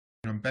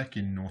back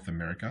in North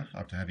America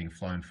after having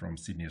flown from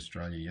Sydney,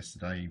 Australia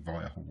yesterday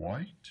via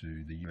Hawaii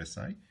to the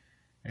USA.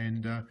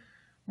 And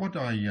what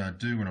I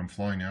do when I'm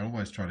flying now, I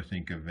always try to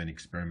think of an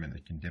experiment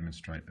that can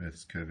demonstrate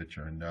Earth's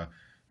curvature. And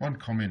one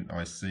comment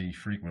I see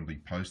frequently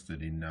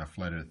posted in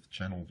Flat Earth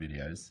channel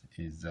videos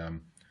is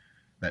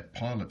that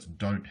pilots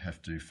don't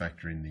have to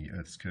factor in the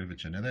Earth's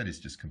curvature. Now that is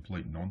just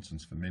complete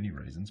nonsense for many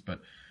reasons, but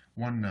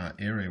one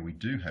area we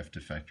do have to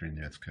factor in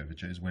the Earth's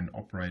curvature is when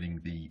operating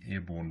the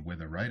airborne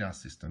weather radar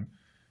system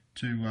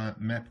to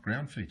map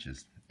ground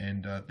features.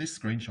 And this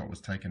screenshot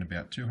was taken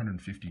about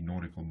 250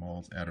 nautical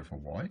miles out of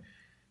Hawaii.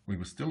 We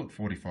were still at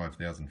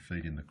 45,000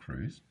 feet in the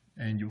cruise,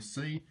 and you'll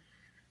see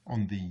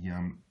on the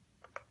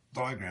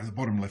diagram, the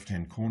bottom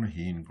left-hand corner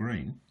here in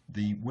green,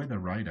 the weather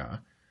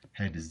radar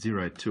had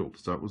zero tilt,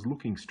 so it was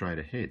looking straight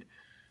ahead.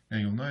 Now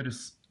you'll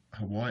notice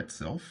Hawaii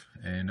itself,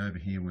 and over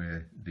here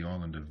where the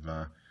island of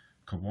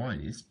Kauai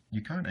is,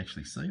 you can't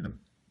actually see them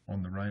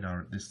on the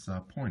radar at this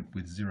point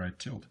with zero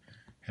tilt.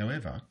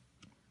 However,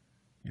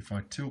 if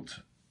I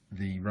tilt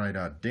the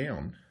radar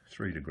down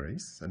 3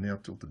 degrees, so now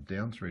tilted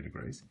down 3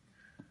 degrees,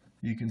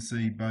 you can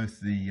see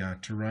both the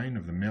terrain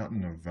of the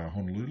mountain of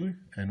Honolulu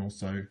and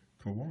also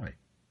Kauai.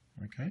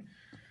 Okay,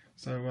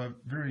 so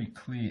very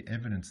clear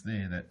evidence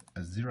there that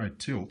a zero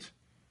tilt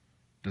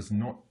does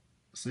not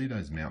see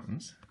those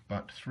mountains,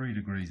 but 3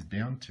 degrees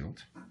down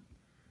tilt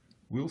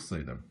will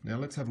see them. Now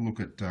let's have a look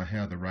at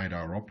how the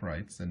radar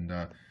operates and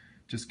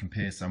just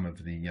compare some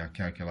of the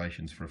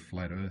calculations for a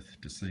flat Earth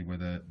to see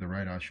whether the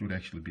radar should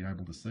actually be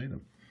able to see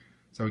them.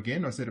 So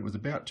again, I said it was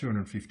about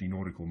 250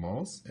 nautical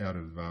miles out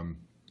of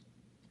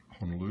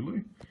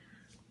Honolulu.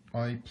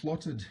 I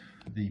plotted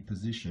the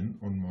position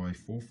on my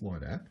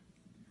ForeFlight app.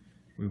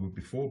 We were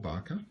before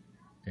Barker,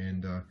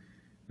 and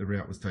the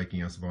route was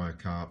taking us via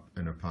Carp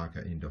and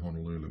Apaka into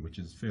Honolulu, which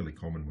is fairly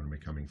common when we're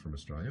coming from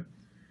Australia.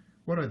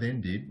 What I then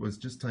did was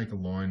just take a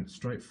line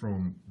straight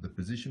from the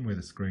position where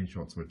the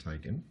screenshots were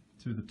taken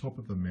to the top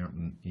of the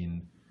mountain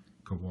in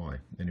Kauai.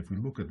 And if we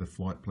look at the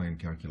flight plan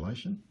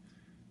calculation,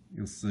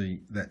 you'll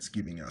see that's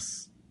giving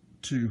us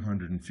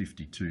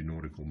 252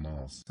 nautical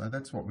miles. So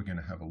that's what we're going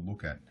to have a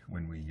look at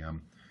when we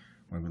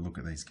look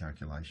at these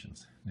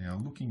calculations. Now,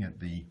 looking at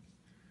the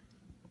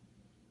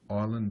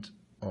island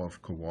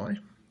of Kauai,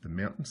 the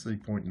mountain, see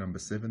point number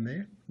 7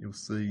 there, you'll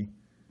see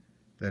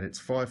that it's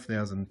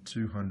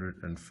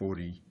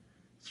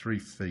 5,243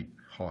 feet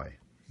high.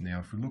 Now,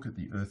 if we look at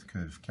the Earth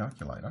curve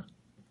calculator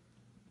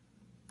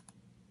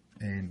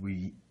and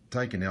we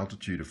take an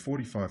altitude of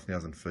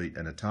 45,000 feet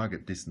and a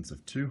target distance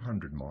of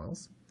 200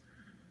 miles,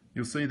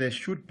 you'll see there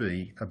should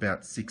be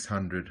about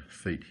 600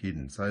 feet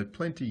hidden. So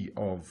plenty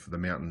of the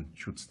mountain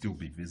should still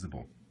be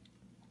visible.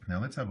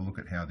 Now let's have a look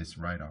at how this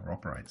radar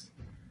operates.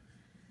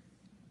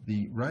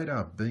 The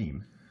radar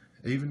beam,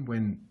 even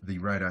when the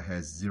radar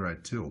has zero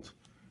tilt,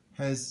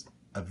 has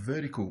a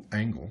vertical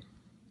angle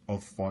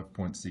of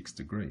 5.6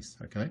 degrees,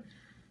 okay?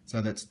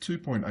 So that's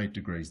 2.8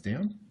 degrees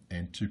down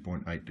and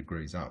 2.8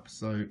 degrees up.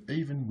 So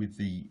even with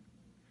the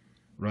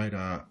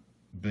radar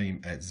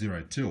beam at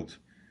zero tilt,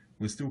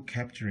 we're still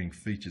capturing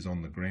features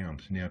on the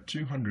ground. Now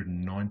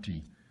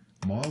 290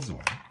 miles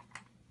away,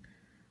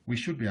 we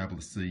should be able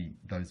to see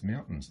those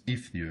mountains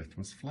if the Earth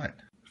was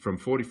flat. From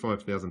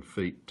 45,000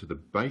 feet to the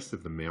base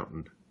of the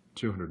mountain,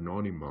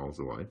 290 miles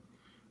away,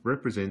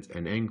 represents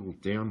an angle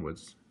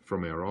downwards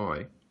from our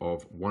eye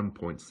of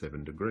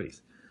 1.7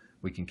 degrees.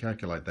 We can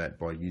calculate that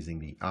by using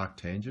the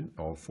arctangent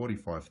of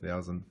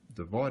 45,000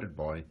 divided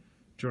by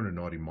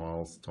 290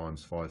 miles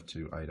times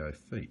 5280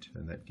 feet,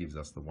 and that gives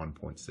us the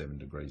 1.7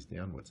 degrees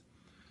downwards.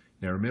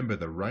 Now remember,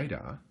 the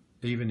radar,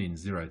 even in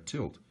zero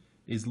tilt,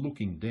 is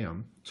looking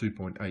down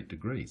 2.8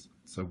 degrees.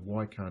 So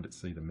why can't it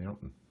see the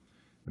mountain?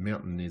 The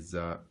mountain is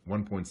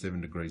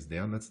 1.7 degrees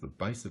down, that's the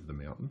base of the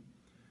mountain,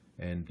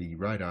 and the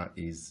radar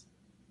is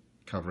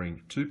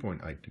covering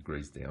 2.8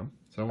 degrees down.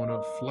 So on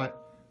a flat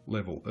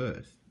level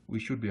Earth, we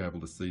should be able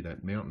to see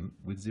that mountain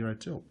with zero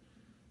tilt,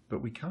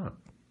 but we can't.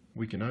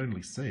 We can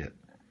only see it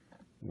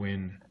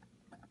when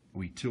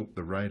we tilt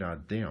the radar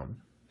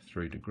down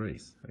 3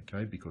 degrees,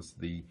 okay, because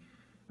the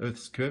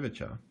Earth's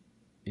curvature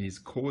is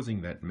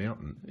causing that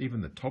mountain, even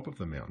the top of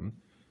the mountain,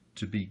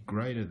 to be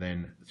greater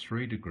than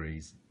 3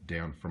 degrees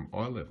down from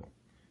eye level.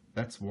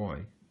 That's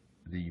why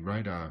the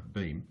radar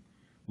beam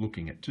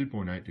looking at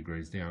 2.8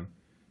 degrees down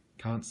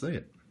can't see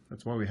it.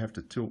 That's why we have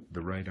to tilt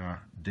the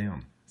radar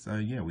down. So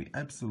yeah, we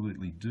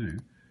absolutely do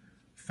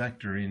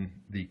factor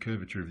in the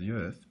curvature of the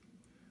Earth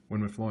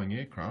when we're flying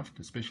aircraft,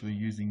 especially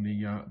using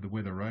the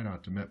weather radar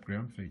to map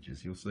ground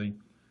features. You'll see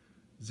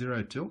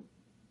zero tilt,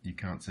 you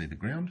can't see the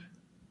ground.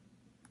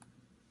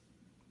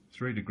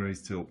 3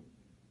 degrees tilt,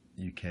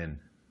 you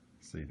can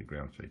see the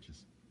ground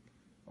features.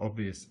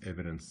 Obvious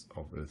evidence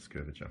of Earth's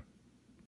curvature.